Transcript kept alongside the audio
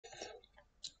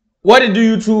What it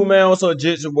do, YouTube, man? What's up,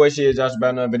 Jits? Your boy Shehatesjosh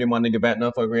back another video. My nigga back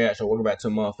another fucking reaction. Welcome back to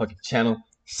the motherfucking channel.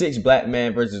 6 black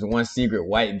men versus 1 secret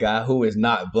white guy who is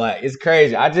not black. It's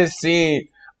crazy. I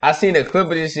seen a clip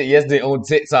of this shit yesterday on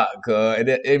TikTok, cuz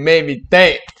it made me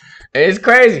think. And it's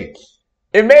crazy.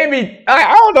 It made me.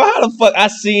 I don't know how the fuck I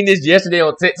seen this yesterday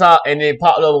on TikTok and it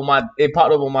popped up on my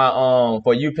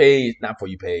For You page, not For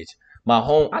You page. My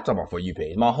home, I talk about For You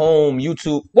page. My home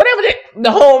YouTube, whatever the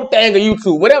home thing of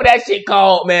YouTube, whatever that shit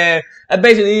called, man. That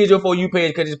basically is your For You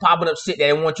page because it's popping up shit that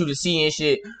they want you to see and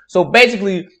shit. So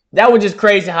basically, that was just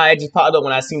crazy how it just popped up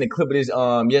when I seen the clip of this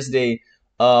yesterday.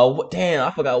 Damn,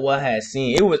 I forgot what I had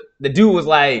seen. It was the dude was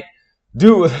like, he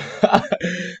was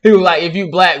like, if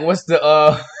you black, what's the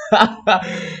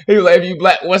he was like, if you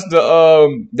black, what's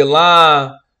the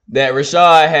line that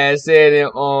Rashad had said in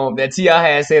that T.I.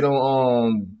 had said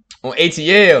on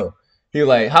ATL. He was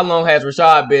like, how long has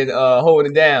Rashad been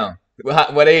holding it down?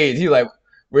 What age? He was like,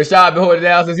 Rashad been holding it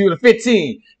down since he was 15.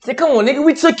 He said, come on, nigga,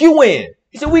 we took you in.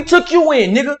 He said, we took you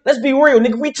in, nigga. Let's be real,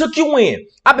 nigga. We took you in.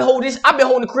 I've been holding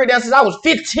the career down since I was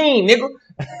 15, nigga.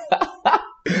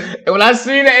 And when I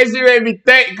seen that, it made me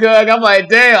think, cuz I'm like,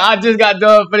 damn, I just got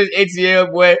done for this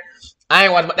ATL, boy. I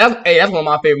ain't watching. That's one of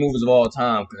my favorite movies of all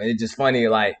time. Cause it's just funny,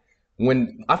 like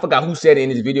when I forgot who said it in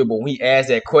this video, but when he asked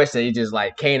that question, it just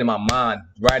like came to my mind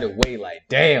right away. Like,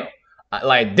 damn,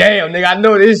 nigga, I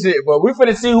know this shit. But we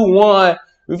finna see who won.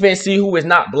 We finna see who is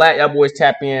not black. Y'all boys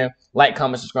tap in, like,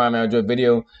 comment, subscribe, man. Enjoy the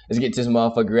video. Let's get to this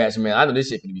motherfucking reaction, man. I know this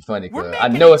shit finna be funny, cause I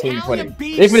know it's gonna be funny.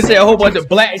 They finna say a whole bunch of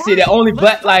black shit that only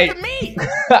black, like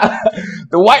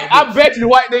the white. I bet you the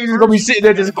white niggas is gonna be sitting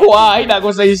there just quiet. He not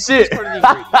gonna say shit.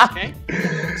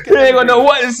 He ain't gonna know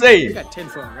what to say. You got 10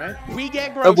 phone, right? We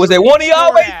get was that one of y'all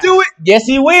always do it? Yes,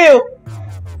 he will.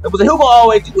 Was it who gonna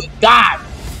always do it? God.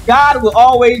 God will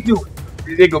always do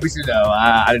it. They gonna be sitting there.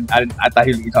 I thought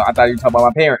he was talking. I thought he was talking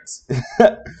about my parents.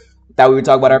 Thought we were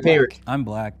talking about our parents. I'm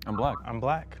black. I'm black. I'm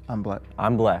black. I'm black.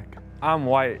 I'm black. I'm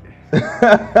white.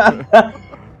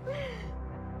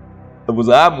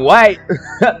 I'm white.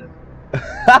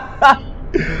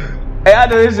 Hey, I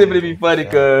know this shit gonna be funny,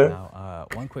 cuz.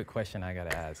 One quick question I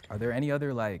gotta ask. Are there any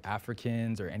other like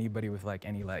Africans or anybody with like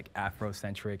any like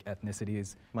Afrocentric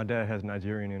ethnicities? My dad has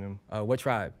Nigerian in him. What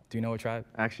tribe? Do you know what tribe?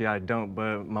 Actually, I don't,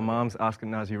 but my mom's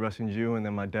Ashkenazi Russian Jew, and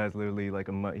then my dad's literally like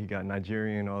a mutt. He got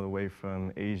Nigerian all the way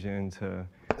from Asian to,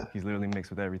 he's literally mixed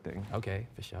with everything. Okay,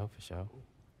 for sure, for sure.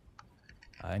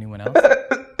 Anyone else?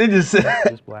 They just said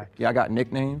Just black. Yeah, I got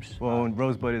nicknames. Well,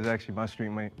 Rosebud is actually my street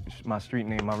name.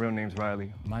 My real name's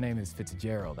Riley. My name is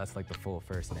Fitzgerald. That's like the full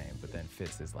first name, but then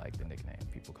Fitz is like the nickname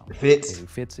people call me. Fitz. They do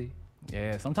Fitzy.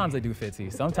 Yeah, sometimes they do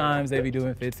Fitzy. Sometimes they be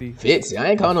doing Fitzy. Fitz.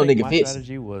 I ain't calling no nigga Fitz. My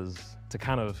strategy was to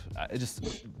kind of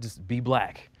just be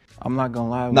black. I'm not gonna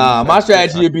lie. Nah, my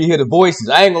strategy would be hear the voices.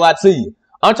 I ain't gonna lie to you.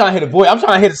 I'm trying to hear the voice. I'm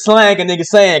trying to hear the slang a nigga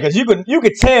saying, cause you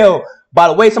could tell by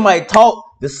the way somebody talk.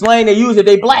 The slang they use if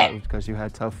they black. Because you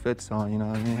had tough fits on, you know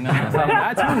what I mean?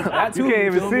 That too. You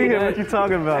can't even see him. What you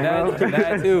talking about, bro?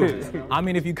 That too. I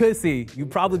mean, if you could see, you'd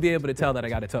probably be able to tell that I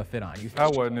got a tough fit on.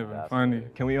 That wasn't even funny.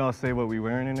 Can we all say what we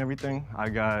wearing and everything? I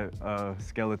got a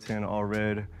skeleton all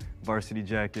red, varsity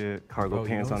jacket, cargo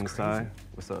pants on the side.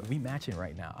 What's up? We matching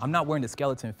right now. I'm not wearing the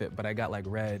skeleton fit, but I got like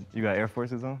red. You got Air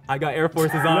Forces on? I got Air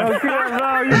Forces on.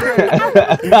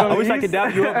 I wish I could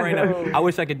dap you up right now. I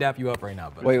wish I could dap you up right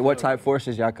now. But wait, what type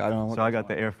forces y'all got on? So I got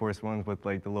the Air Force ones with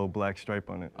like the little black stripe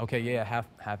on it. Okay, yeah, half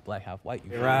black, half white.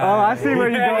 You right. Oh, I see where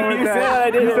you're going with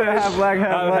that. You said half black,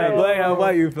 half white. Half black, half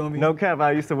white, you feel me? No cap,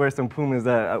 I used to wear some Pumas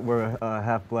that were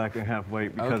half black and half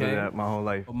white because of that my whole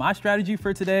life. My strategy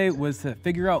for today was to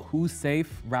figure out who's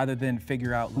safe rather than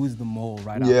figure out who's the mole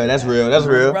right Yeah, that's real. That's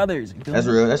real. Brothers. That's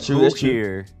real. That's true. That's true.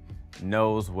 Here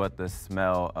knows what the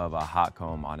smell of a hot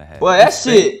comb on a head. Well, that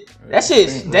shit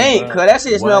stink, cuz that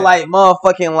shit smell like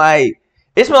motherfucking like,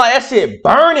 it smell like that shit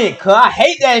burning, cuz I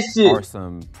hate that shit. Or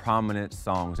some prominent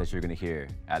songs that you're gonna hear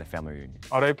at a family reunion.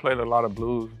 Oh, they played a lot of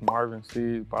blues, Marvin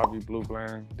Seed, Bobby Blue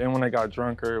Bland. Then when they got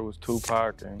drunker, it was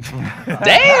Tupac and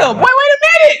Damn, boy, wait a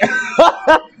minute.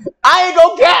 I ain't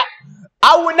gonna cap.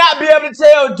 I would not be able to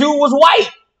tell dude was white.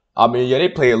 I mean, yeah, they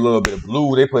played a little bit of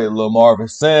blue. They played a little Marvin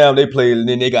Sam. They played, and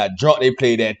then they got drunk. They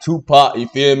played that Tupac. You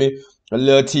feel me? A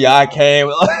little T.I.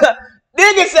 came.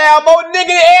 Nigga sound more nigga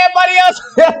than everybody else.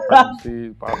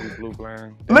 Seed, Bobby Blue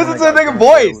Bland. Listen to the nigga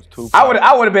voice. I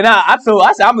would have been out. I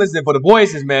said I'm listening for the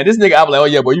voices, man. This nigga, I'm like, oh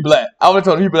yeah, boy, you black. I would have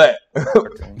told him you black.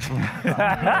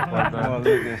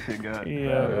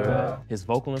 His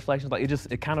vocal inflections, like it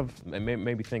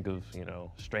made me think of, you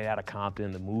know, Straight Outta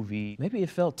Compton, the movie. Maybe it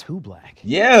felt too black.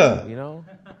 Yeah. You know,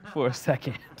 for a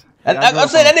second. I'm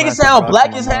saying that nigga sound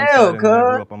black as hell, I grew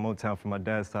cuz. up on Motown from my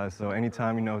dad's side, so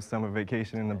anytime, you know, summer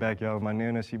vacation in the backyard with my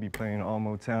nana, she'd be playing all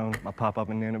Motown. My pop-up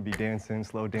and nana be dancing,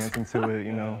 slow dancing to it,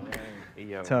 you know.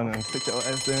 Telling them, sit your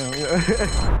ass down, you know.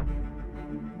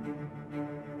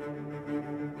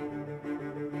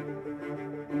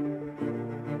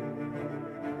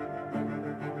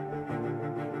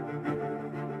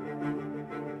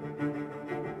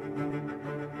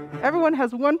 Everyone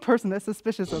has one person that's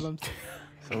suspicious of them.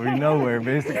 So we know where,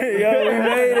 basically. Yo, we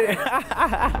made it. All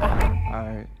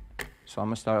right, so I'm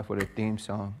gonna start off with a theme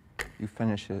song. You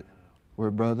finish it. We're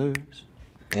brothers.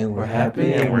 And we're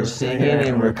happy and we're singing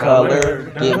and we're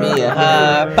colored. Give me a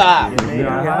high five.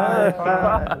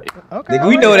 Okay. Nigga,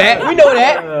 we know that. We know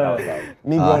that.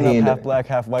 Me growing he up ain't half black,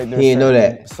 half white, there's he ain't know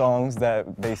certain that. songs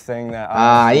that they sing that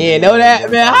You ain't know that,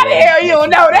 man. How the hell you don't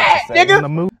know that,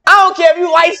 nigga? I don't care if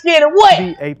you light skinned or what.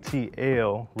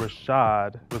 ATL,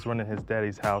 Rashad was running his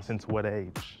daddy's house since what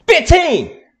age?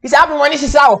 15. He said, I've been running this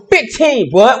since I was 15,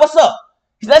 bud. What's up?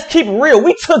 He said, let's keep it real.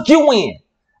 We took you in.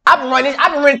 I've been running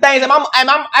things at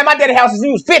my daddy's house since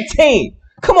he was 15.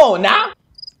 Come on now.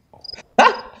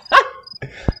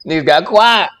 Niggas got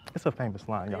quiet. It's a famous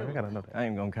line, y'all. You gotta know that. I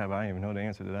ain't gonna cap, I ain't even know the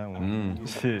answer to that one.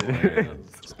 Shit.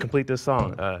 Let's complete this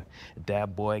song.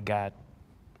 That boy got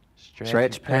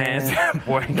Stretch pants.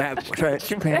 Boy got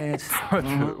Stretch pants.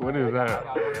 What is that?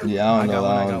 Yeah, I don't know.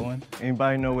 I got one.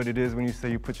 Anybody know what it is when you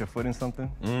say you put your foot in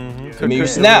something? I mean, you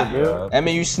snap. I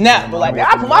mean, you snap. But like,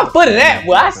 I put my foot in that.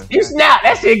 Well, you snap.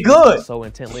 That shit good. so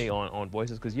intently on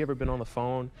voices, because you ever been on the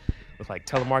phone with like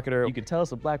telemarketer? You can tell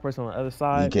it's a black person on the other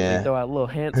side. You can. They throw out little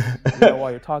hints,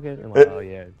 while you're talking, and like, oh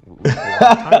yeah, we're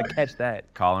trying to catch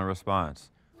that. Call and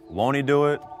response. Won't he do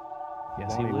it?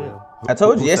 Yes, he will. I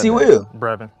told you. Yes, he will.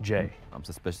 Brevin. Jay. I'm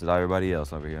suspicious of everybody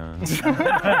else over here. Huh?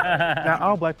 Now,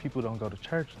 all black people don't go to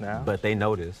church now. But they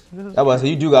know this. That was, so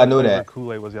you do gotta know that.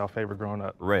 Kool-Aid was y'all favorite growing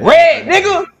up? Red. Red,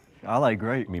 nigga. I like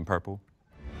grape. You mean purple?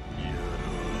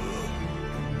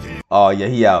 Oh yeah,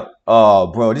 he out. Oh,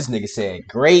 bro, this nigga said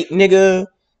great, nigga.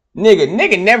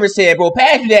 Nigga never said, bro,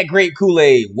 pass me that grape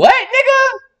Kool-Aid. What,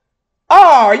 nigga?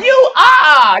 Oh,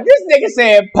 this nigga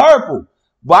said purple.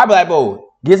 Boy, I be like, bro,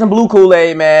 get some blue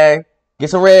Kool-Aid, man. Get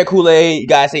some red Kool-Aid. You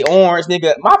gotta say orange,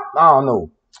 nigga. I don't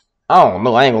know. I ain't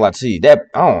gonna lie to you. I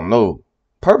don't know.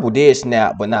 Purple did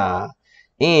snap, but nah.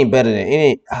 It ain't better than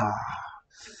it.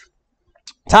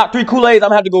 Top 3 Kool-Aids, I'm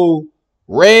gonna have to go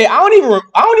red. I don't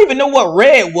even know what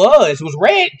red was. Was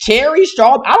red cherry,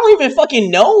 strawberry? I don't even fucking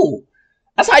know.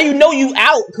 That's how you know you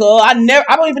out, cuz. I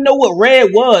don't even know what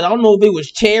red was. I don't know if it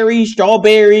was cherry,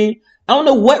 strawberry. I don't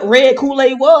know what red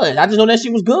Kool-Aid was. I just know that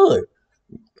shit was good.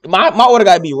 My order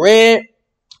gotta be red,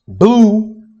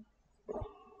 blue,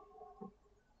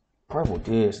 purple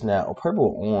did snap, or purple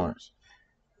or orange.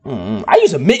 I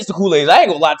used to mix the Kool-Aids. I ain't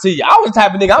gonna lie to you. I was the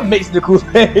type of nigga, I'm mixing the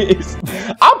Kool-Aids.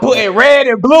 I'm putting red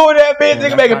and blue in that bitch,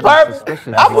 nigga, making purple.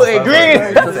 I'm putting green.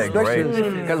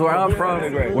 Because where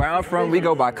I'm from, we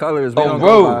go by colors.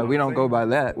 We don't go by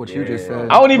that, what you just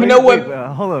said. I don't even know what.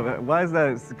 Hold up, why is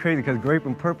that crazy? Because grape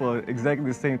and purple are exactly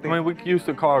the same thing. I mean, we used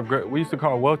to call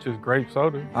Welch's grape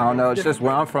soda. I don't know, it's just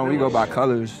where I'm from, we go by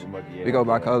colors. We go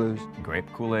by colors.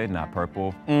 Grape Kool-Aid, not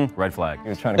purple. Red flag. He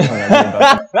was trying to come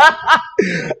at me.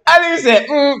 I think he said,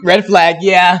 red flag,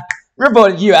 yeah. We're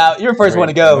voting you out. You're the first one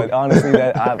to go. But honestly,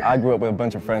 I grew up with a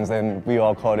bunch of friends and we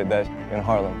all called it that in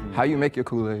Harlem. How you make your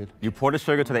Kool-Aid? You pour the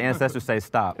sugar till the ancestors say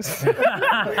stop. God,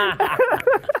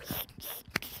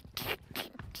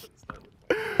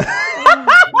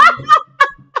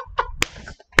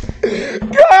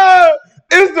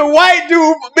 it's the white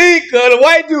dude for me, cuz the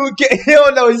white dude, he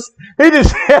don't know. He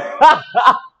just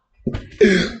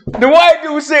the white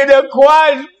dude sitting there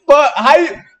quiet as fuck. How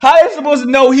you supposed to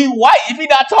know he white if he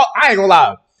not talk? I ain't gonna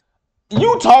lie.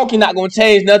 You talking not gonna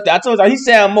change nothing. I told you he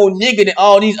sound more nigga than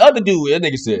all these other dudes. That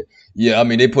nigga said, yeah, I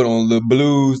mean they put on little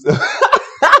blues.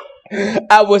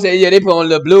 I would say, yeah, they put on a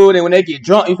little blue, then when they get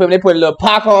drunk, you feel me, they put a little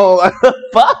pack on.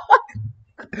 Fuck.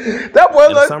 That boy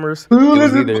In summers, it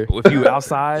was either if you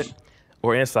outside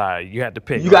or inside, you had to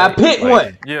pick. You gotta pick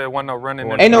one. Yeah, wasn't no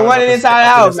running. Ain't no running inside the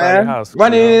house, man.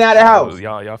 Running in and out of the house.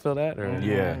 Y'all feel that? Or?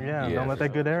 Yeah, don't let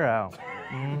that good air out.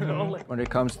 When it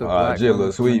comes to black Jill women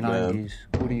look from the sweet, man. 90s,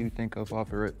 who do you think of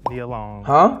off of it? Be alone.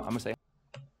 Huh? I'm gonna say.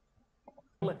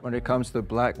 When it comes to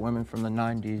black women from the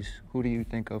 90s, who do you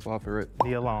think of off of it?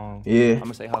 Be alone. Yeah. I'm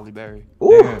gonna say Halle Berry.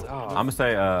 Ooh. I'm gonna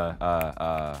say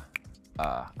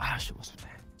shit, what's her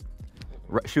name?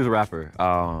 She was a rapper.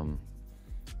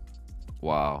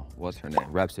 Wow, what's her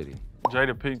name? Rhapsody.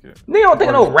 Jada Pinkett. Nigga don't think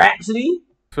of no Rhapsody.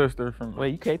 Sister from.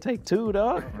 Wait, you can't take 2,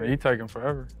 dog. He taking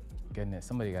forever. Goodness,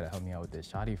 somebody gotta help me out with this.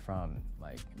 Shawty from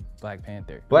like Black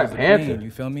Panther. Black Panther. Queen,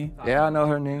 you feel me? Yeah, I know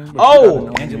her name. Oh,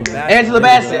 Angela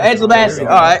Bassett. Angela Bassett.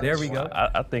 All right. There we go.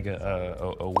 I think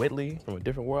a Whitley from a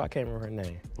different world. I can't remember her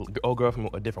name. Old girl from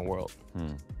a different world.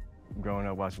 Growing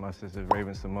up watching my sisters,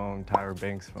 Raven Simone, Tyra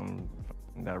Banks from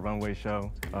that runway show.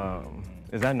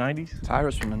 Is that 90s?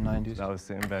 Tyra's from the 90s. I was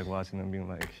sitting back watching them being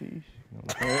like, sheesh.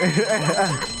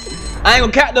 I ain't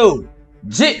gonna cat though.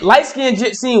 Light-skinned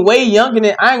Jit seem way younger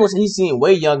than, I ain't gonna say he seem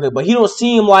way younger, but he don't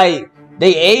seem like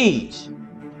they age.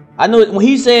 I know when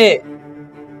he said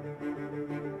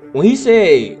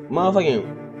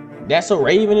motherfucking that's so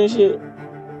Raven and shit.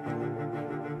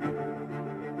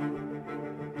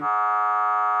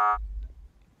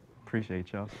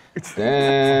 Appreciate y'all.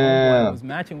 Damn. I was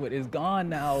matching with is gone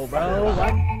now, bro.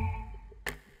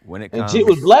 When it And comes Jit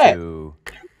was black. to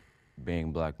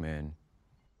being black men,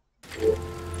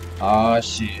 Oh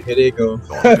shit, here they go.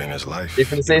 In his life, They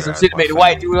finna say some shit to make the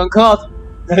white dude uncomfortable.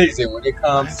 He said when it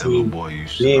comes to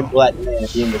being black man,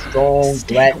 being a strong,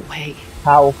 black,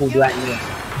 powerful black man.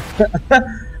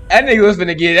 That nigga was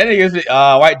finna get,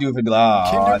 white dude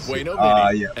finna, shit.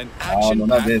 Yeah. Oh, no,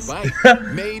 not this.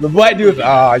 The white dude,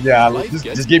 yeah,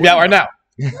 just get me out right now.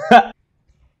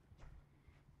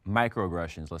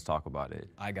 microaggressions. Let's talk about it.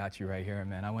 I got you right here,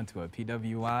 man. I went to a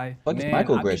PWI. What is man, I be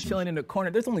microaggressions? chilling in the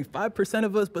corner. There's only 5%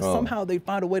 of us, but somehow they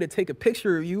find a way to take a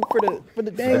picture of you for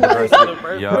the dang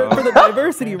for the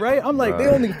diversity, right? I'm like, they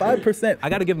only 5%. I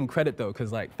gotta give them credit though,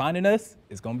 cause like finding us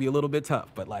is gonna be a little bit tough,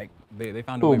 but like they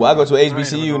found a way. Well, I go to I ain't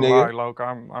HBCU, even gonna nigga. lie, Loke,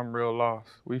 I'm real lost.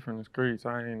 We from the streets.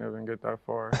 I ain't even get that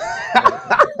far.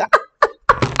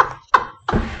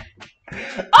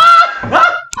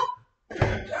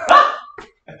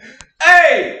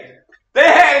 Hey, they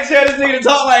had to tell this nigga to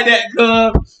talk like that,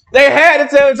 cuz. They had to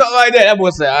tell him to talk like that. That boy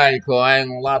said, I ain't cool. I ain't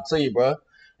gonna lie to you, bro.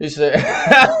 He said,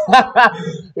 hey,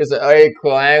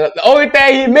 cool. The only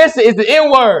thing he missing is the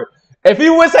N-word. If he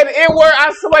would say the N-word,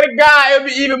 I swear to God, it would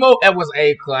be even more. That was,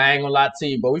 hey, cool. I ain't gonna lie to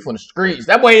you, bro. We from the streets.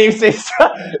 That boy ain't say,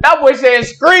 that boy said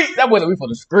streets. That boy said, we from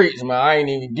the streets, man. I ain't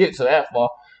even get to that far.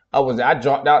 I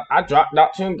dropped out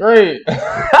 10th grade.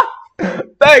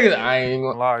 Thanks. I ain't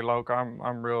gonna lie, Loke.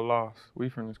 I'm real lost. We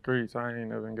from the streets. I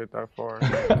ain't even get that far.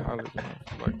 College and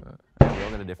stuff like that. We all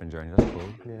got a different journey. That's cool.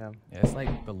 Yeah, it's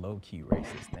like the low-key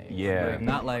racist thing. Yeah. Like,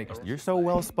 not like you're so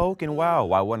well-spoken. Wow.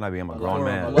 Why wouldn't I be? I'm a grown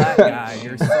man. A black guy,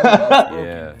 you're so well-spoken.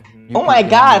 Yeah. Oh my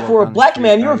God, for a black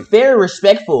man, you're very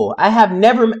respectful. I have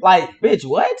never, like, bitch,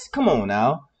 what? Come on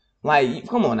now. Like,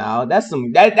 come on now. That's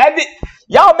some,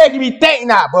 y'all making me think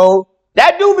now, bro.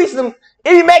 That do be some, it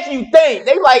be making you think.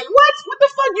 They like, what? What the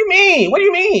fuck you mean? What do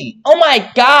you mean? Oh my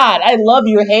God, I love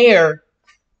your hair.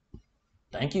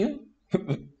 Thank you.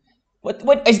 What,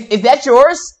 is that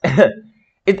yours?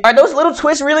 Are those little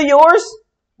twists really yours?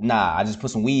 Nah, I just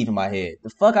put some weave in my head. The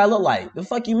fuck I look like? The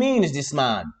fuck you mean is this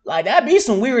mine? Like, that'd be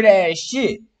some weird ass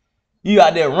shit. You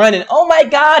out there running. Oh my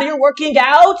God, you're working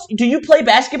out? Do you play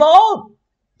basketball?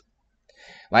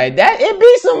 Like that, it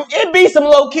be some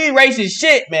low-key racist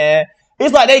shit, man.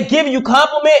 It's like they giving you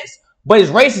compliments, but it's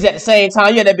racist at the same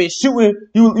time. You had that bitch shooting,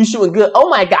 you shooting good. Oh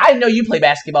my God, I didn't know you play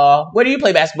basketball. Where do you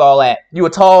play basketball at? You a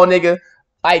tall nigga.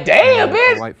 Like, damn,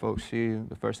 bitch. White folks see you,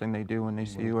 the first thing they do when they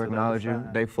see you or acknowledge you,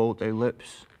 they fold their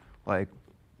lips, like,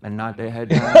 and nod their head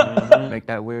down, make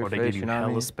that weird face, Or they give you you know what I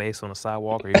hella mean? space on the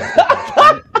sidewalk, or you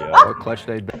yeah. Or clutch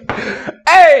they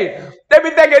Hey, they be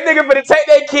thinking nigga finna take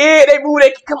their kid, they move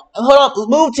their, come, hold on,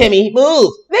 move Timmy,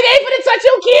 move. Nigga ain't finna touch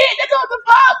your kid, nigga, what the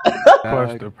fuck?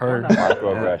 Clutch the purse.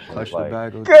 Clutch the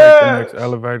bag. Take the next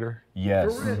elevator.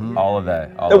 Yes, all of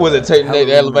that. That wasn't taking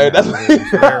the elevator. That's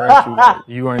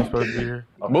You ain't supposed to be here.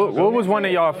 What was one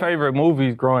of y'all favorite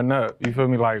movies growing up? You feel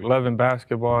me? Like Loving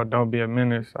Basketball, Don't Be a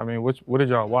Menace. I mean, what did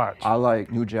y'all watch? I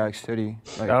like New Jack City.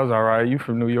 Like, That was all right. You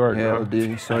from New York, yeah, bro.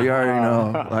 OD. So you already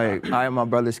know. Like, I am my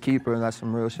brother's keeper, and that's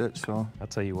some real shit. So I'll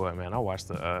tell you what, man. I watched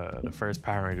the first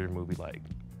Power Rangers movie like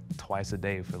twice a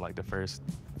day for like the first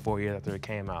 4 years after it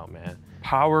came out, man.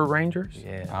 Power Rangers?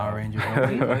 Yeah. Power Rangers.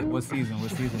 What season?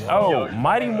 What season? Oh,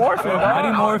 Mighty Morphin.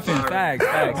 Mighty Morphin. Facts.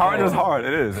 Power Rangers hard.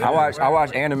 It is. I watch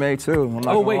anime too. I'm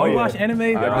not Oh wait, gonna you lie. watch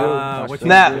anime? I do.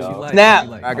 Snap.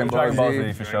 Dragon Dragon Ball Ball Z.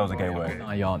 Z for shows that can't wait.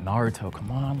 Nah, y'all, Naruto.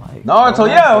 Come on, like. Naruto,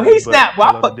 yo, he snapped.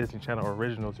 I love the Disney Channel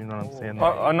originals, you know what I'm saying?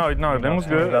 Oh, no, that was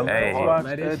good. Hey,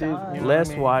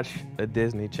 let's watch a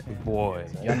Disney Channel. Boy.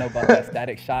 Y'all know about that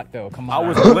Static Shock though. Come on. I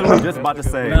was literally just about to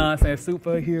say. You know what I'm saying?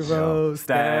 Superheroes,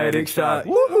 Static Shock.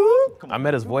 Woohoo! I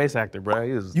met his voice actor, bro.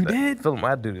 He was. You did?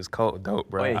 My dude is cold, dope,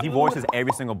 bro. Wait, he voices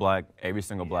every single black,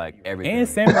 everything. And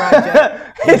Samurai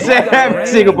Jack. He said every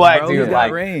single black dude, He's got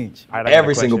like range. All right, I got a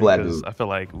every single question, black 'cause dude. I feel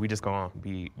like we just gonna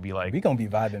be like We gonna be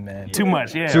vibing, man. too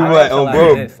much, yeah. Too I- much on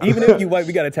bro. Yes. Even if you white,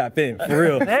 we gotta tap in for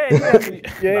real. Hey, you gotta be-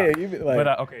 Yeah, you be like.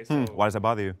 But okay, so Why does that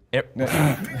bother you? you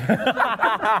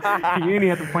didn't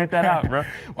have to point that out, bro.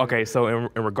 Okay, so in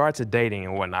regard to dating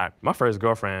and whatnot, my first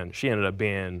girlfriend, she ended up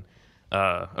being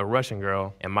a Russian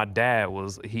girl, and my dad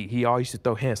he always used to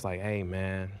throw hints like, "Hey,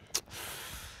 man,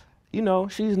 you know,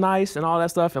 she's nice and all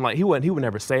that stuff," and like he would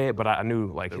never say it, but I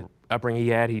knew like the upbringing he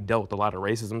had, he dealt with a lot of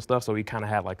racism stuff, so he kind of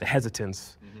had like the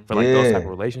hesitance for like those type of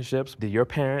relationships. Did your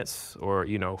parents or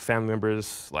family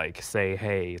members like say,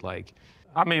 "Hey, like"?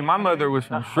 I mean, my mother was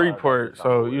from Shreveport,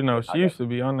 so, she used to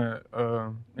be on that.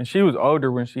 And she was older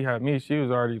when she had me. She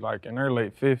was already, like, in her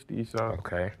late 50s, so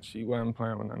she wasn't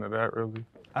playing with none of that, really.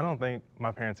 I don't think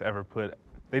my parents ever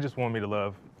they just want me to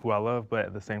love who I love, but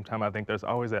at the same time, I think there's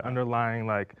always that underlying,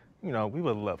 like, we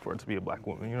would love for it to be a black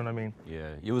woman, you know what I mean?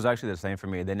 Yeah, it was actually the same for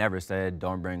me. They never said,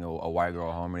 don't bring a white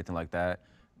girl home or anything like that,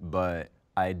 but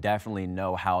I definitely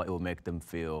know how it would make them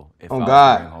feel if I was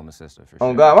to bring home a sister, for sure.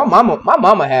 Oh God, my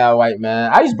mama had white,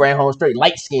 man. I used to bring home straight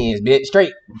light skins, bitch.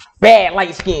 Straight bad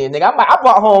light skins, nigga. I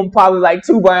brought home probably like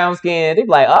 2 brown skins. They be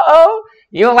like,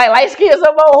 you don't like light skins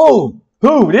no more?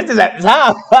 Who? This is at the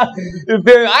time. You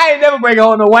feel me? I ain't never bring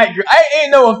home no white girl. I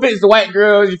ain't no offense to white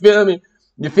girls. You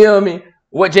feel me?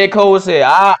 What J. Cole said.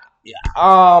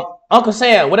 Uncle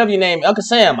Sam, whatever your name, Uncle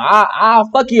Sam. I'll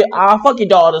fuck your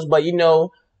daughters, but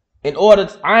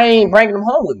I ain't bringing them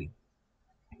home with me.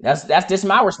 That's just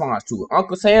my response to it.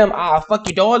 Uncle Sam, I'll fuck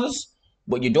your daughters,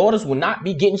 but your daughters will not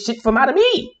be getting shit from out of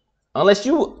me. Unless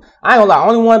I ain't gonna lie,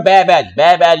 only one bad baddie.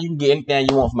 Bad baddie, you can get anything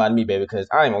you want from out of me, baby, because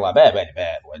I ain't gonna lie, bad baddie,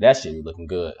 bad boy. That shit be looking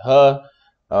good.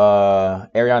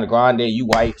 Ariana Grande, you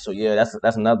white, so yeah,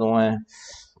 that's another one.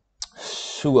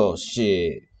 Who else?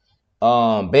 Shit.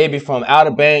 Baby from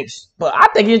Outer Banks, but I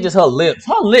think it's just her lips.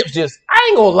 Her lips just, I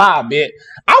ain't gonna lie, bitch.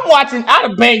 I'm watching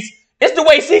Outer Banks. It's the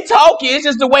way she talking. It's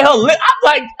just the way her lip. I'm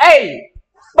like, hey,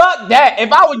 fuck that.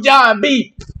 If I was John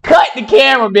B, cut the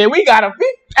camera, man. We gotta.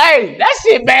 Hey, that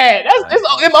shit bad. That's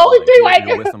the only thing like.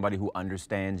 You're with somebody who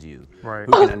understands you, right?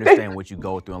 Who can understand what you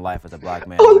go through in life as a black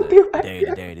man on a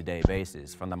day-to-day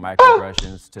basis, from the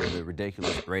microaggressions to the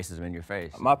ridiculous racism in your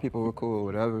face. My people were cool,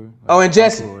 whatever. Like, and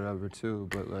Jesse, cool, whatever too.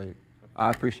 But like, I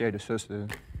appreciate a sister,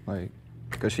 like,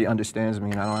 because she understands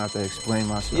me and I don't have to explain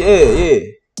myself. Yeah.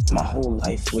 My whole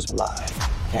life was a lie.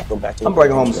 Can't go back to. I'm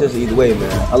bringing home a sister either way,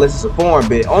 man. Unless it's a foreign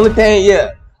bit. Only thing,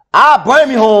 I'll bring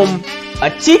me home a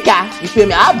chica. You feel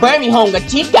me? I'll bring me home a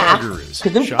chica. Cause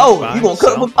them, you gonna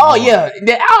cook with? Oh yeah,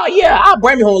 I'll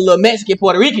bring me home a little Mexican,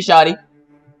 Puerto Rican shawty.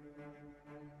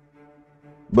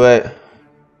 But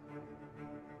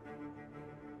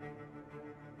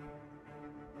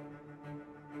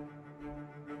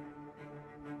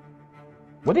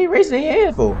what are they raising their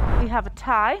hand for? We have a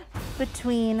tie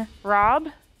between Rob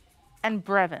and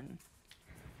Brevin.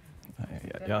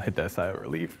 Y'all hit that side of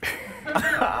relief.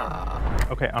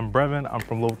 Okay, I'm Brevin. I'm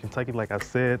from Louisville, Kentucky, like I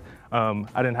said. I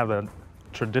didn't have a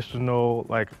traditional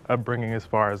upbringing as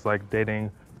far as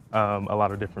dating a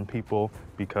lot of different people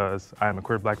because I am a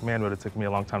queer black man, but it took me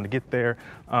a long time to get there.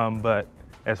 But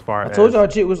as far as I told y'all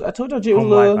Jit was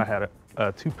life, I had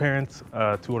 2 parents,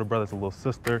 2 older brothers, a little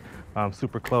sister,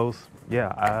 super close.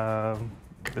 Yeah,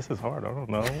 this is hard, I don't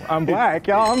know. I'm black,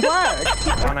 y'all, I'm black.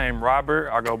 My name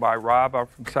Robert, I go by Rob. I'm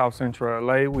from South Central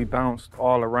LA. We bounced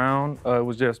all around. It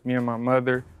was just me and my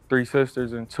mother, 3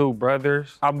 sisters and 2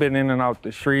 brothers. I've been in and out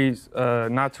the streets,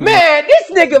 not too Man,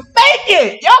 this nigga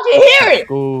faking! Y'all can hear it!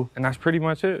 School, and that's pretty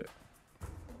much it.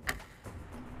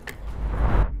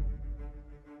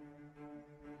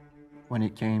 When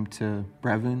it came to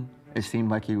Brevin, it seemed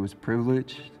like he was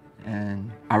privileged,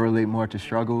 and I relate more to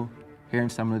struggle. Hearing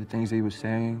some of the things he was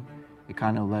saying, it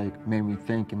kind of made me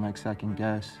think and second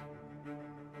guess.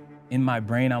 In my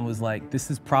brain, I was like,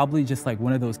 this is probably just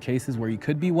one of those cases where he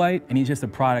could be white and he's just a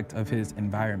product of his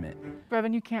environment.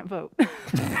 Brevin, you can't vote. I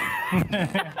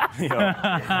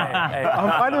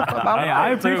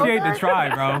appreciate the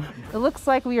try, bro. It looks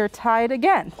like we are tied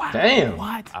again. Wow. Damn.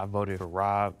 What? I voted for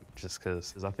Rob just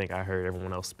because I think I heard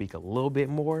everyone else speak a little bit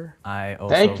more. I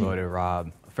also voted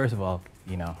Rob. First of all,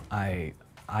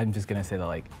 I'm just gonna say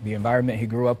that the environment he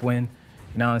grew up in, you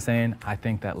know what I'm saying? I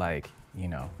think that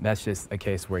that's just a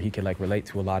case where he could relate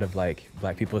to a lot of black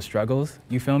people's struggles,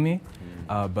 you feel me?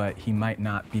 But he might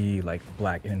not be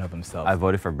black in and of himself. I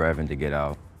voted for Brevin to get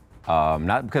out.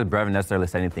 Not because Brevin necessarily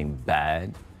said anything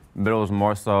bad, but it was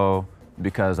more so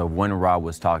because of when Rob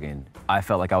was talking. I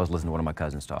felt like I was listening to one of my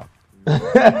cousins talk.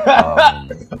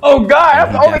 Oh God,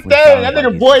 that's the only thing. That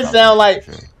nigga voice sound like.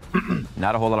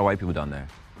 Not a whole lot of white people down there.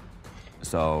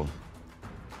 So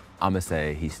I'm gonna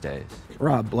say he stays.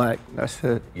 Rob Black, that's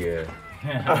it. Yeah.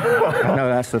 I know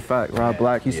that's a fact. Rob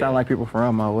Black, he sound like people from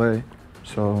around my way.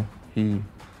 So he,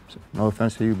 no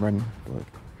offense to you, Brendan,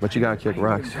 but you gotta kick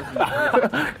rocks.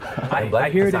 I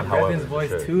hear it in Brevin's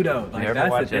voice too, though. Like,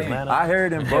 that's the thing. I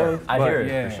heard it in both. I hear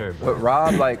it for sure. But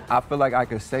Rob, like, I feel like I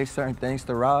could say certain things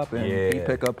to Rob and he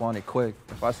pick up on it quick.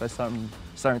 If I say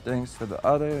certain things to the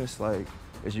other, it's like,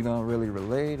 is you gonna really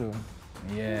relate or?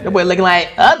 Yeah. That boy looking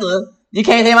like other. You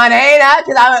can't say my name now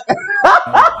because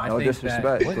I'm. No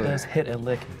disrespect. What does hit and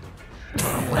lick?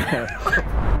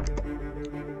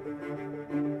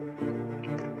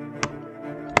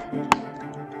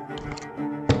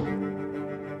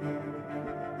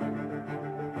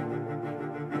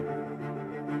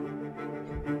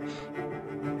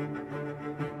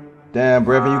 Damn,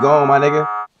 Brevin, you gone, my nigga.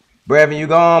 Brevin, you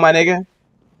gone, my nigga.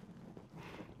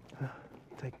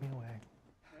 Take me away.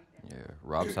 Yeah,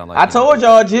 Rob sound like. I told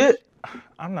y'all, Jit.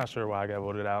 I'm not sure why I got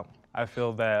voted out. I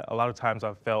feel that a lot of times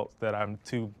I've felt that I'm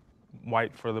too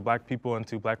white for the black people and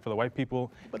too black for the white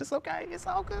people, but it's okay, it's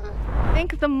all good. I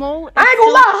think the mole. I ain't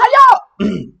gonna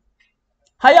lie,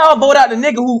 how y'all vote out the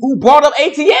nigga who brought up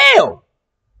ATL?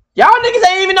 Y'all niggas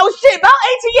ain't even know shit about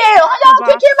ATL. How y'all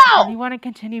kick him out? If you want to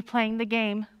continue playing the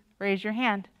game, raise your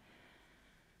hand.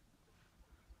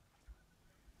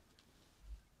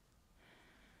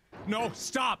 No,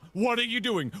 stop. What are you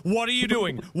doing? What are you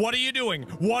doing? What are you doing?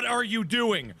 What are you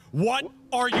doing? What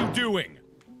are you doing?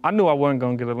 I knew I wasn't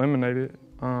gonna get eliminated.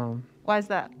 Why is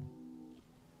that?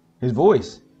 His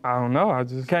voice. I don't know. I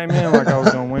just came in like I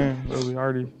was gonna win. Really,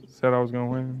 already said I was gonna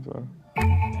win. So.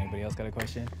 Anybody else got a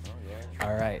question?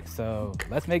 All right, so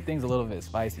let's make things a little bit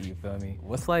spicy, you feel me?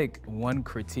 What's like one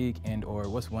critique or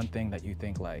what's one thing that you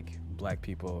think like black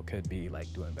people could be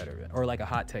like doing better in? Or like a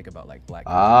hot take about like black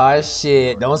people? Ah,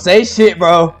 shit. Don't say shit,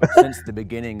 bro. Since the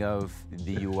beginning of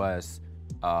the US,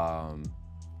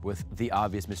 with the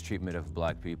obvious mistreatment of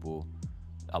black people,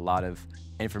 a lot of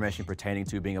information pertaining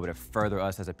to being able to further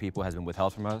us as a people has been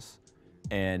withheld from us.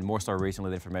 And more so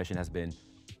recently, the information has been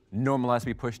normalized to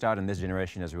be pushed out, and this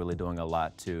generation is really doing a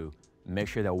lot to make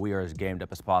sure that we are as gamed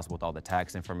up as possible with all the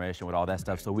tax information, with all that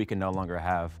stuff, so we can no longer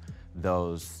have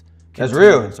those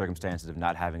circumstances of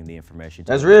not having the information.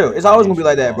 That's real. It's always gonna be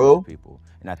like that, bro. People.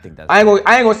 And I think that's I ain't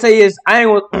gonna say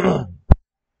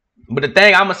but the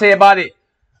thing I'm gonna say about it,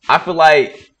 I feel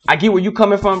like I get where you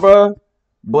coming from, bro,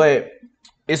 but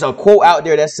it's a quote out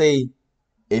there that say,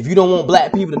 if you don't want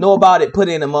black people to know about it, put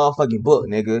it in a motherfucking book,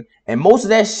 nigga. And most of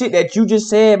that shit that you just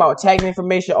said about tax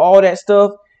information, all that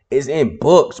stuff, is in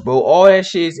books, bro. All that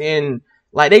shit is in,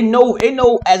 like, they know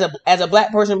as a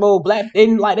black person, bro. They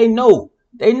know.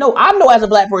 I know as a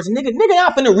black person, nigga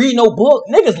not finna read no book.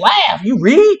 Niggas laugh. You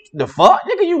read the fuck,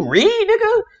 nigga. You read,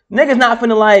 nigga. Niggas not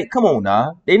finna like, come on,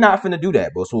 nah. They not finna do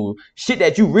that, bro. So shit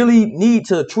that you really need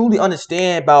to truly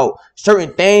understand about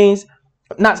certain things.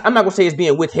 I'm not gonna say it's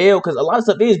being withheld, because a lot of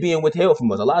stuff is being withheld from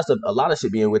us. A lot of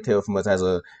shit being withheld from us as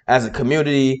a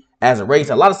community, as a race.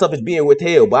 A lot of stuff is being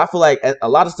withheld, but I feel like a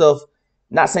lot of stuff,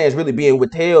 not saying it's really being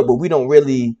withheld, but we don't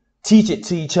really teach it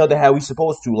to each other how we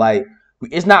supposed to. Like,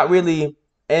 it's not really,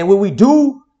 and when we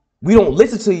do, we don't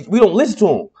listen to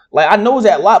them. Like, I know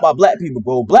that a lot about black people,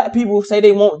 bro. Black people say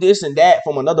they want this and that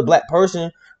from another black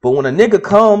person, but when a nigga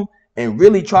come and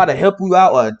really try to help you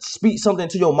out or speak something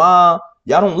to your mind,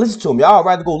 y'all don't listen to him. Y'all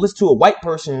rather go listen to a white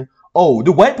person. Oh,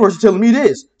 the white person telling me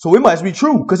this, so it must be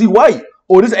true because he white.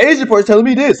 Or this Asian person telling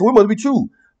me this, so it must be true.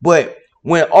 But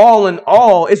when all in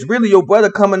all, it's really your brother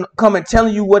coming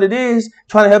telling you what it is,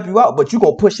 trying to help you out, but you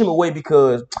gonna push him away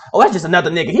because, oh, that's just another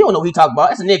nigga. He don't know what he talking about.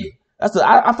 That's a nigga. I feel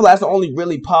like that's the only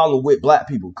really problem with black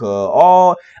people.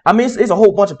 Cause it's a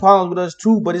whole bunch of problems with us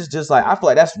too, but it's just like, I feel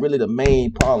like that's really the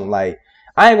main problem. Like,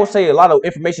 I ain't gonna say a lot of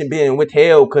information being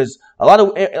withheld, because a lot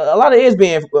of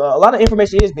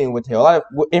information is being withheld. A lot of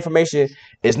information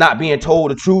is not being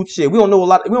told the truth. Shit, we don't know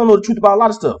the truth about a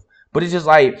lot of stuff. But it's just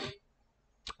like,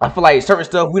 I feel like certain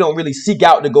stuff we don't really seek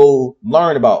out to go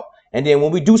learn about. And then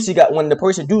when the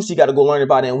person do seek out to go learn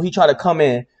about it, and when he try to come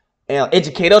in and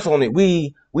educate us on it,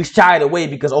 we shy it away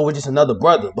because, oh, it's just another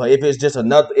brother. But if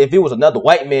it was another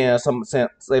white man, if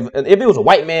it was a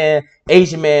white man,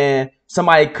 Asian man,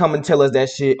 somebody come and tell us that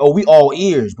shit, oh, we all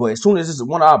ears. But as soon as it's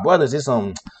one of our brothers, it's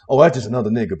oh, that's just another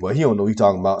nigga, but he don't know what he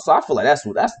talking about. So I feel like that's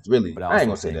really, I ain't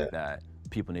gonna say that.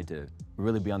 People need to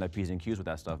really be on their P's and Q's with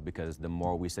that stuff, because the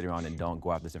more we sit around and don't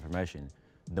go after this information,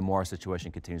 the more our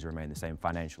situation continues to remain the same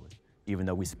financially. Even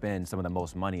though we spend some of the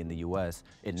most money in the US,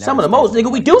 some of the most, nigga,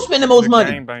 we do spend the most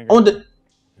money on the.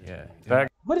 Yeah.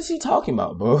 What is he talking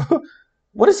about, bro?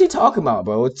 What is he talking about,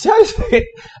 bro?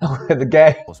 The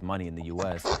game. Most money in the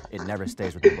U.S. It never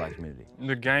stays with the black community.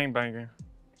 The gang banging.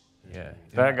 Yeah.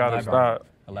 That gotta stop.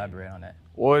 Elaborate on that.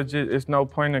 Well, it's no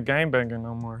point in gang banging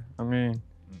no more. I mean,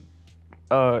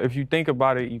 if you think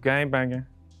about it, you gang banging,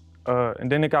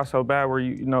 and then it got so bad where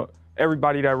you know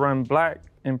everybody that run black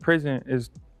in prison is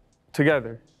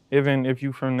together, even if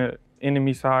you from the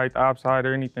enemy side, the op side,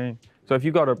 or anything. So if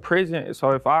you go to prison,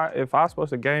 so if I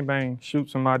supposed to gang bang, shoot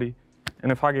somebody,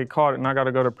 and if I get caught and I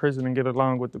gotta go to prison and get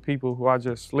along with the people who I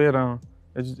just slid on,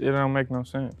 it don't make no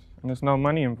sense, and there's no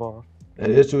money involved.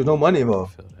 It is true. There's no money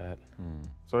involved. I feel that.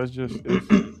 So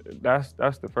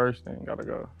that's the first thing gotta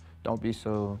go. Don't be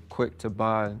so quick to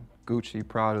buy Gucci,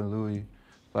 Prada, Louis.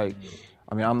 Like,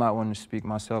 I mean, I'm not one to speak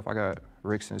myself. I got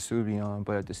Ricks and Subi on,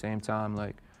 but at the same time,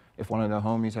 like, if one of the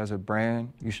homies has a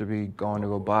brand, you should be going to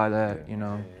go buy that, you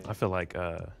know? I feel like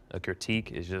a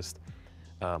critique is just,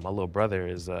 my little brother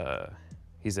is,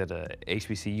 he's at a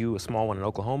HBCU, a small one in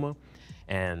Oklahoma,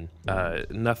 and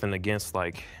nothing against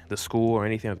like the school or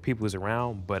anything, the people who's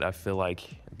around, but I feel like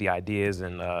the ideas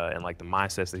and like the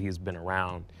mindsets that he's been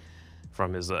around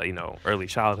from his you know, early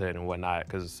childhood and whatnot,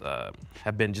 because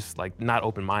have been just like not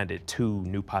open-minded to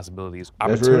new possibilities.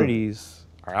 Opportunities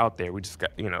are out there. We just got,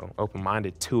 you know,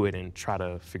 open-minded to it and try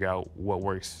to figure out what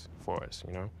works for us,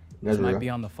 you know? This might be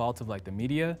on the fault of like the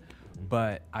media,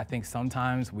 but I think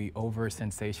sometimes we over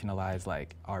sensationalize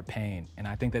like our pain. And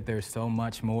I think that there's so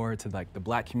much more to like the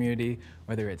black community,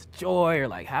 whether it's joy or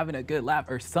like having a good laugh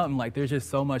or something, like there's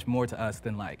just so much more to us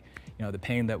than like, you know, the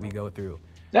pain that we go through.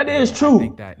 That is true. I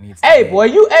think that needs to hey, be. boy,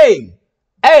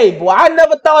 hey, boy, I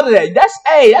never thought of that.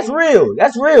 That's real.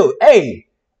 That's real. Hey,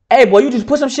 boy, you just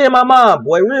put some shit in my mind,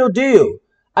 boy. Real deal.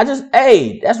 That's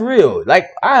real. Like,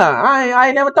 I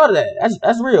ain't never thought of that.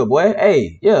 That's real, boy.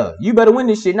 Hey, yeah, you better win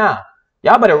this shit now.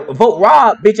 Y'all better vote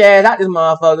Rob bitch ass out this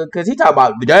motherfucker, cause he talk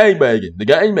about the gang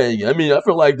banging. I mean, I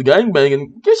feel like the gang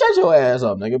banging. Just shut your ass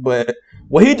up, nigga. But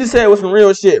what he just said was some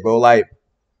real shit, bro. Like,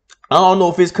 I don't know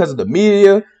if it's cause of the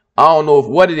media. I don't know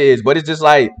what it is, but it's just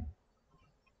like,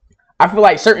 I feel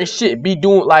like certain shit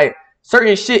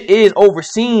is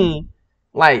overseen.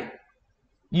 Like,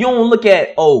 you don't look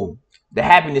at, the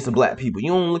happiness of black people. You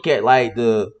don't look at like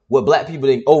what black people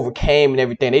they overcame and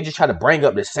everything. They just try to bring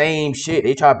up the same shit.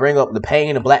 They try to bring up the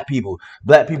pain of black people.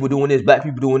 Black people doing this, black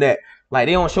people doing that. Like,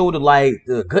 they don't show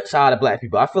the good side of black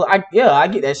people. I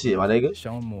get that shit, my nigga.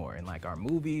 Shown more in like our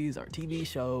movies, our TV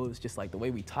shows, just like the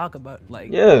way we talk about the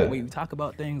way we talk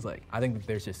about things. Like, I think that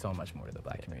there's just so much more to the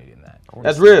black community than that.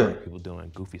 That's real. People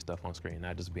doing goofy stuff on screen,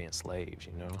 not just being slaves,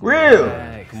 you know? Real.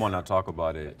 Come on now, talk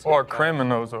about it. Or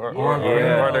criminals, or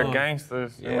they're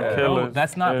gangsters, killers.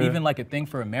 That's not even like a thing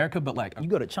for America, but like you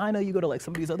go to China, you go to like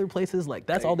some of these other places, like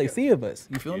that's all they see of us.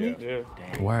 You feel me?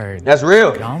 Yeah. Word. That's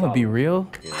real. Y'all, I'm gonna be real.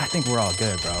 I think we're all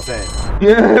good, bro.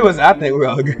 Yeah, I think we're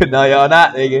all good. No, y'all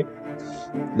not, nigga.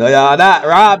 No, y'all not.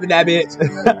 Robbing that bitch.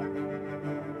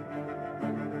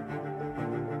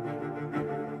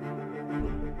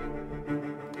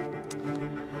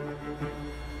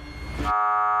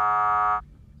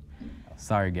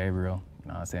 Sorry, Gabriel. You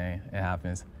know what I'm saying? It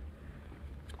happens.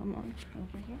 Come on,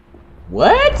 over here.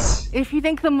 What? If you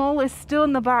think the mole is still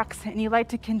in the box and you'd like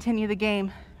to continue the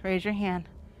game, raise your hand.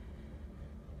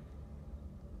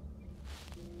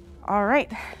 All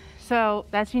right, so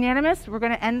that's unanimous. We're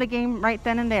gonna end the game right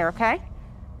then and there, okay?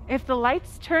 If the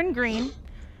lights turn green,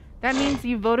 that means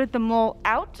you voted the mole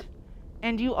out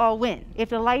and you all win. If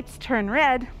the lights turn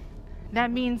red,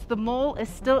 that means the mole is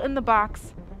still in the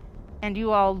box and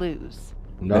you all lose.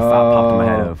 The thought popped in my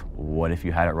head of, what if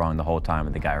you had it wrong the whole time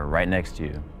and the guy right next to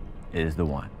you is the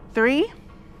one? 3,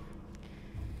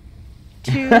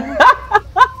 2,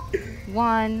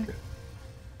 1.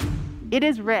 It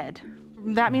is red.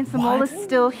 That means the mole is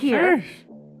still here.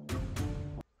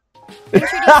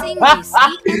 Introducing new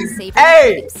sweet and savory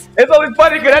grapes. It's only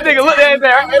funny because that nigga looked at it and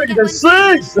that nigga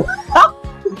said 6.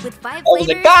 With 5 I was flavors,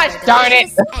 like, gosh darn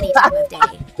it. any time of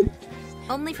day.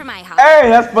 Only from IHOP. Hey,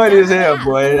 that's funny as hell,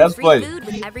 boy. That's funny. Food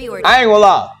with every order. I ain't gonna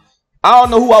lie. I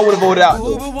don't know who I would have voted out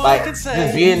though. Like, just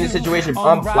being in this situation,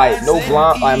 I'm like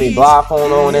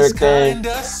blindfold on and everything.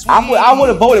 I would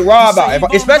have voted Rob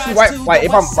out, especially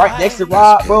if I'm right next to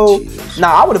Rob, bro.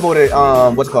 Nah, I would have voted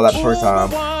what's it called that the first time.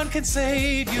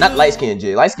 Not light skin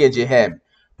J. Light skin J had me,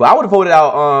 but I would have voted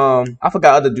out I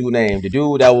forgot other dude name. The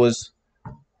dude that was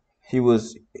I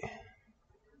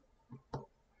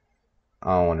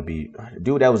don't want to be the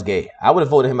dude that was gay. I would have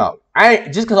voted him out. I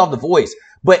ain't just because of the voice.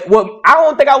 But I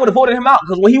don't think I would have voted him out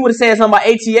because when he would have said something about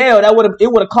ATL,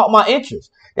 it would have caught my interest.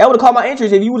 That would have caught my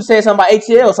interest if you would have said something about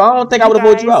ATL. So I don't think I would have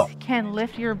voted you out. Can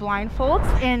lift your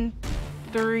blindfolds in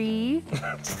 3,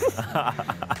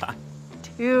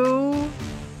 2,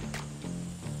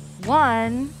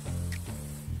 1.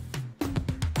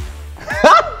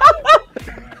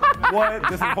 What?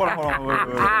 This is, hold on,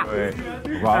 wait.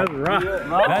 Rob.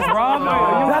 That's Rob.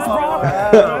 That's Rob.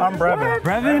 I'm Brevin.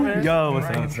 Brevin? Yo, what's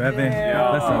up, Brevin?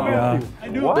 What's up,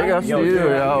 y'all? Big ups to you,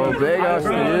 yo. Big ups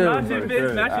to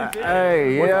you.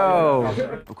 Hey, yo.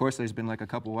 Of course, there's been like a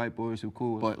couple white boys who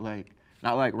cool, but like,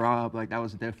 not like Rob, like that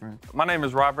was different. My name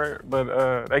is Robert,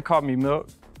 but they call me Milk.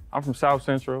 I'm from South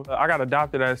Central. I got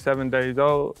adopted at 7 days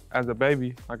old as a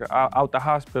baby, like out the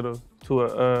hospital to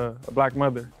a black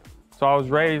mother. So I was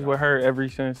raised with her ever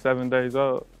since 7 days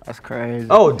old. That's crazy.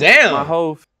 Oh, damn. My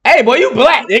whole Hey, boy, you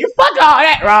black, nigga. Fuck all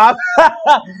that, Rob.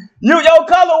 You your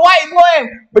color white, boy,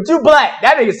 but you black.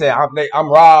 That nigga said, I'm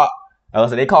Rob. So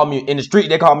they call me in the street,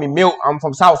 they call me Milk. I'm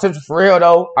from South Central for real,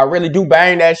 though. I really do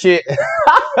bang that shit.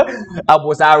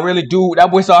 I really do.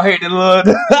 That boy started hitting the little...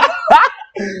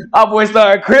 That boy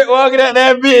started crip walking at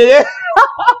that bitch.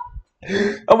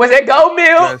 Oh, boy said, go,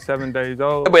 Milk. At 7 days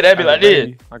old. That boy, that be like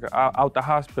this. Like out the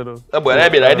hospital. That boy,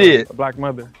 that be like this. A black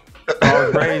mother. So I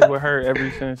was raised with her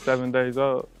ever since 7 days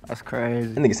old. That's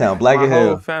crazy. That nigga sound black as My hell.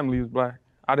 whole family was black.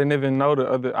 I didn't even know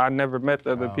I never met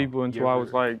the other people until I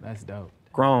was like... That's dope.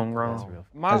 Grown.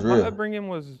 My real. upbringing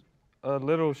was a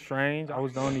little strange. I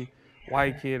was the only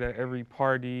white kid at every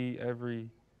party, every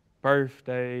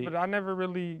birthday. But that never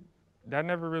really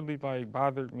like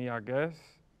bothered me, I guess.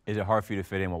 Is it hard for you to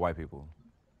fit in with white people?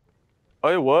 Oh,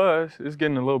 it was. It's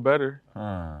getting a little better.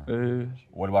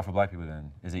 What about for black people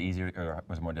then? Is it easier or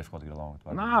was it more difficult to get along with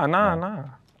black Nah. people?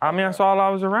 I mean, that's all I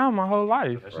was around my whole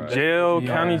life. Jail,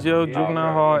 county jail,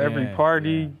 juvenile hall, every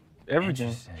party.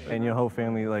 Everything. And your whole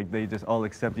family, like, they just all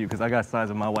accept you? Because I got sides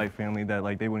of my white family that,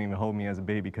 like, they wouldn't even hold me as a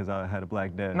baby because I had a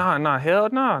black dad. Hell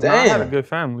nah. I had a good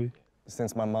family.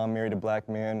 Since my mom married a black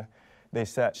man, they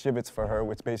sat shivets for her,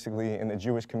 which basically in the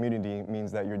Jewish community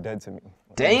means that you're dead to me.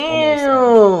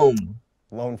 Damn!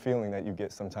 Lone feeling that you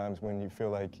get sometimes when you feel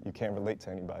like you can't relate to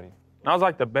anybody. I was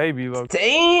like the baby, look.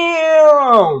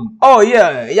 Damn! Oh,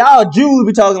 yeah. Y'all Jews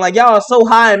be talking like y'all are so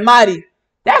high and mighty.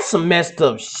 That's some messed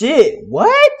up shit.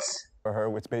 What? For her,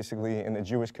 which basically in the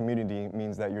Jewish community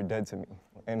means that you're dead to me.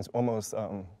 And it's almost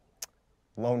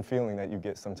lone feeling that you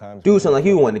get sometimes. Dude sound like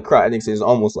he wanted to cry. I think it's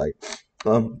almost like,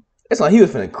 it's like he was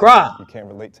finna cry. You can't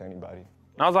relate to anybody.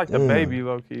 I was like the baby,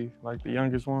 low-key, like the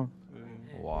youngest one.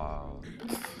 Wow.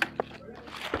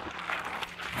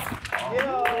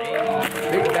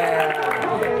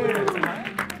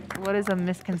 What is a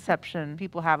misconception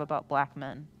people have about black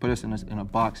men? Put us in a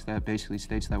box that basically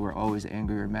states that we're always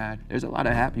angry or mad. There's a lot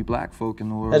of happy black folk in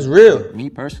the world. That's real. Me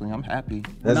personally, I'm happy.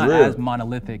 We're not as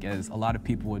monolithic as a lot of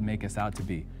people would make us out to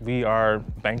be. We are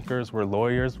bankers, we're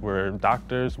lawyers, we're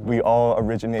doctors. We all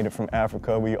originated from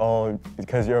Africa. We all,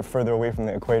 because you're further away from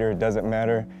the equator, it doesn't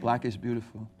matter. Black is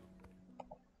beautiful.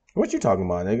 What you talking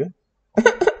about, nigga?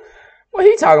 What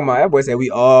he talking about? That boy said we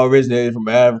all originated from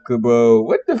Africa, bro.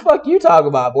 What the fuck you talking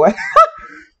about, boy?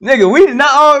 Nigga, we did not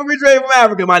all originate from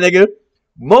Africa, my nigga.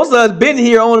 Most of us been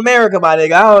here on America, my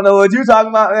nigga. I don't know what you talking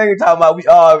about. Nigga talking about we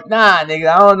all nah,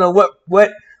 nigga. I don't know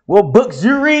what books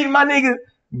you read, my nigga.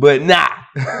 But nah.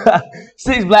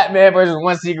 6 black men versus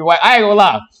 1 secret white. I ain't gonna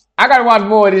lie. I gotta watch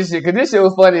more of this shit because this shit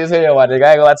was funny as hell, my nigga.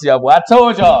 I ain't gonna lie to y'all, boy. I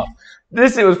told y'all.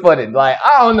 This shit was funny. Like,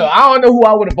 I don't know who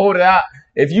I would have voted out.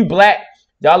 If you black,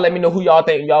 y'all let me know who y'all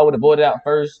think y'all would have voted out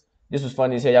first. This was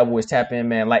funny as hell. Y'all boys tap in,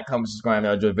 man. Like, comment, subscribe,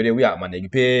 y'all enjoy the video. We out, my nigga.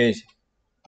 Peace.